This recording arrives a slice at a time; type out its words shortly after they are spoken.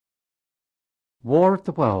War of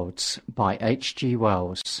the Worlds by H. G.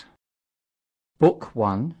 Wells. Book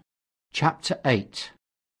 1, Chapter 8,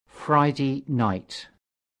 Friday Night.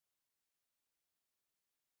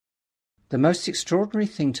 The most extraordinary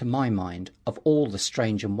thing to my mind, of all the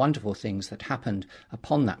strange and wonderful things that happened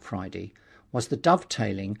upon that Friday, was the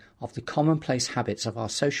dovetailing of the commonplace habits of our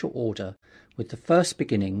social order with the first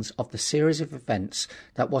beginnings of the series of events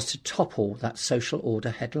that was to topple that social order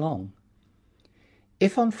headlong.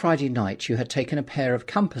 If on Friday night you had taken a pair of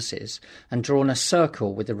compasses and drawn a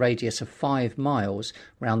circle with a radius of 5 miles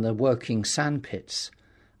round the working sandpits,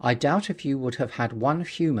 I doubt if you would have had one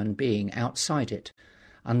human being outside it,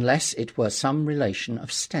 unless it were some relation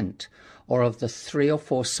of Stent, or of the 3 or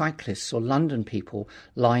 4 cyclists or London people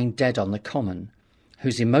lying dead on the common,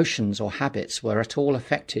 whose emotions or habits were at all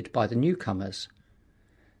affected by the newcomers.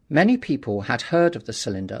 Many people had heard of the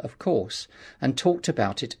cylinder, of course, and talked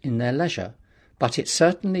about it in their leisure, but it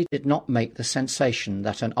certainly did not make the sensation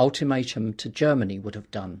that an ultimatum to Germany would have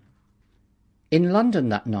done. In London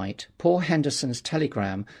that night, poor Henderson's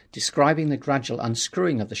telegram describing the gradual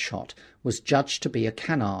unscrewing of the shot was judged to be a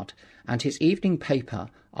canard, and his evening paper,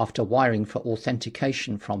 after wiring for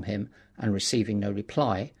authentication from him and receiving no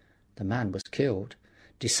reply — the man was killed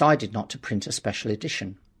 — decided not to print a special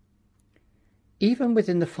edition. Even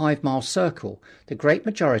within the 5-mile circle, the great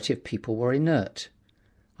majority of people were inert.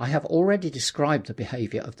 I have already described the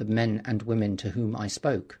behaviour of the men and women to whom I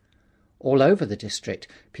spoke. All over the district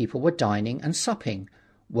people were dining and supping,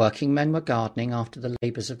 working men were gardening after the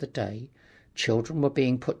labours of the day, children were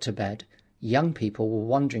being put to bed, young people were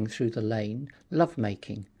wandering through the lane,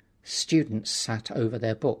 love-making, students sat over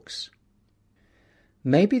their books.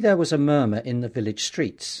 Maybe there was a murmur in the village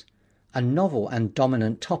streets, a novel and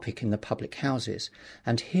dominant topic in the public houses,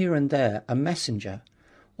 and here and there a messenger,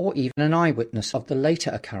 or even an eyewitness of the later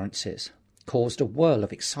occurrences, caused a whirl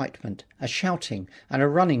of excitement, a shouting, and a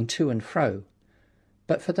running to and fro.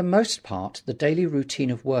 But for the most part the daily routine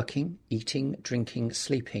of working, eating, drinking,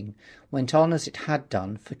 sleeping went on as it had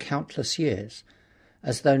done for countless years,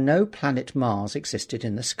 as though no planet Mars existed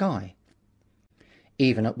in the sky.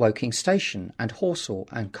 Even at Woking Station and Horsell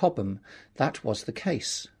and Cobham that was the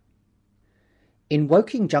case. In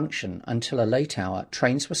Woking Junction, until a late hour,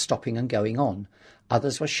 trains were stopping and going on,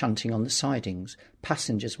 others were shunting on the sidings,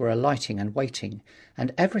 passengers were alighting and waiting,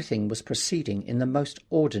 and everything was proceeding in the most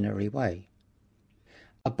ordinary way.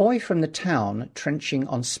 A boy from the town, trenching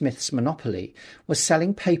on Smith's Monopoly, was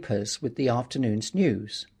selling papers with the afternoon's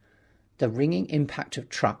news. The ringing impact of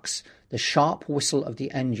trucks, the sharp whistle of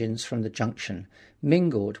the engines from the junction,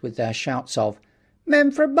 mingled with their shouts of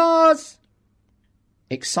 "Men for Mars!"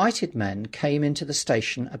 Excited men came into the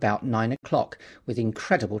station about 9 o'clock with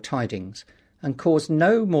incredible tidings, and caused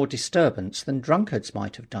no more disturbance than drunkards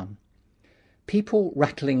might have done. People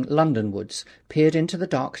rattling Londonwards peered into the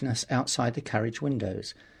darkness outside the carriage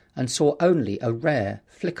windows, and saw only a rare,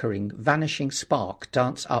 flickering, vanishing spark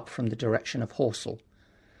dance up from the direction of Horsell,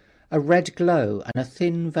 a red glow and a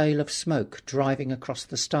thin veil of smoke driving across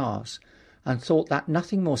the stars, and thought that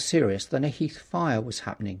nothing more serious than a heath fire was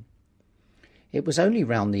happening. It was only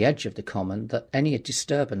round the edge of the common that any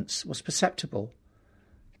disturbance was perceptible.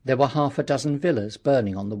 There were 6 villas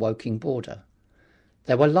burning on the Woking border.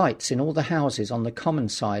 There were lights in all the houses on the common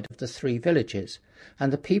side of the 3 villages,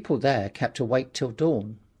 and the people there kept awake till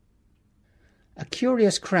dawn. A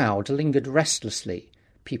curious crowd lingered restlessly,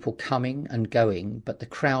 people coming and going, but the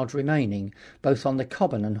crowd remaining, both on the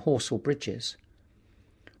Cobham and Horsell bridges.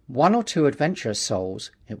 1 or 2 adventurous souls,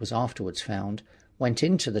 it was afterwards found, went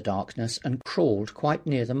into the darkness and crawled quite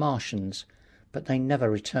near the Martians, but they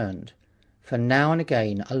never returned, for now and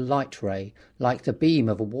again a light ray, like the beam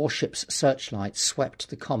of a warship's searchlight, swept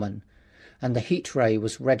the common, and the heat ray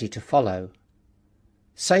was ready to follow.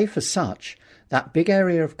 Save for such, that big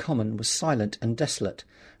area of common was silent and desolate,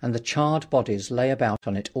 and the charred bodies lay about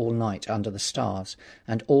on it all night under the stars,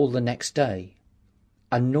 and all the next day.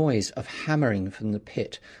 A noise of hammering from the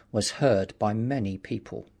pit was heard by many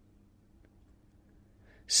people.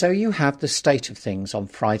 So you have the state of things on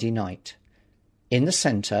Friday night. In the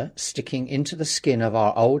centre, sticking into the skin of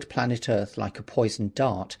our old planet Earth like a poisoned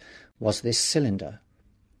dart, was this cylinder.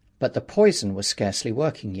 But the poison was scarcely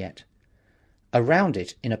working yet. Around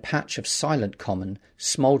it, in a patch of silent common,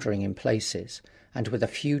 smouldering in places, and with a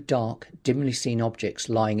few dark, dimly seen objects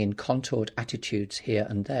lying in contoured attitudes here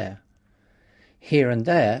and there. Here and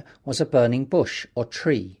there was a burning bush or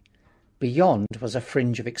tree. Beyond was a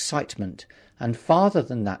fringe of excitement, and farther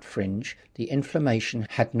than that fringe the inflammation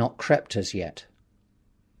had not crept as yet.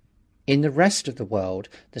 In the rest of the world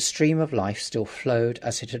the stream of life still flowed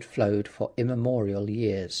as it had flowed for immemorial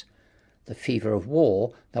years. The fever of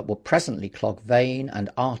war that would presently clog vein and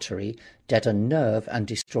artery, deaden nerve and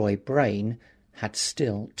destroy brain, had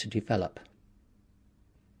still to develop.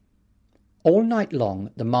 All night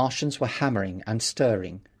long the Martians were hammering and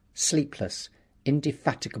stirring, sleepless,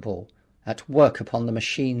 indefatigable, at work upon the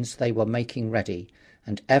machines they were making ready,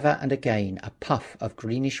 and ever and again a puff of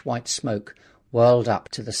greenish-white smoke whirled up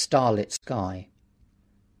to the starlit sky.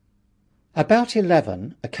 About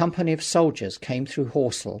 11, a company of soldiers came through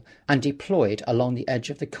Horsell and deployed along the edge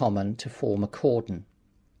of the common to form a cordon.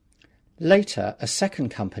 Later, a second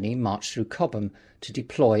company marched through Cobham to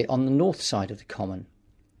deploy on the north side of the common.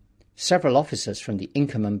 Several officers from the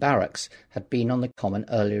Inkerman barracks had been on the common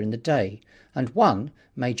earlier in the day, and one,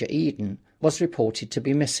 Major Eden, was reported to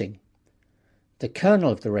be missing. The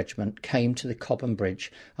colonel of the regiment came to the Cobham Bridge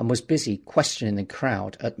and was busy questioning the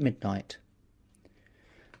crowd at midnight.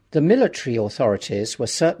 The military authorities were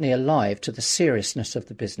certainly alive to the seriousness of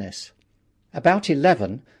the business. About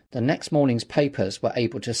 11, the next morning's papers were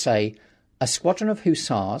able to say, "A squadron of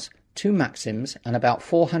hussars, 2 Maxims, and about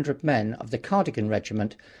 400 men of the Cardigan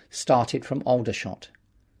Regiment started from Aldershot."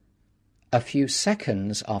 A few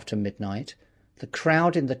seconds after midnight, the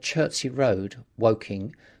crowd in the Chertsey Road,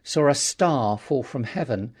 Woking, saw a star fall from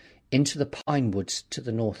heaven into the pine woods to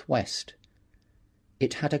the northwest.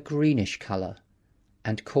 It had a greenish colour,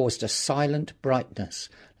 and caused a silent brightness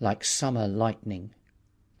like summer lightning.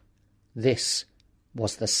 This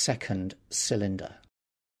was the second cylinder.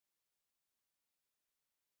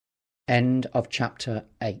 End of chapter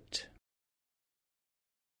 8.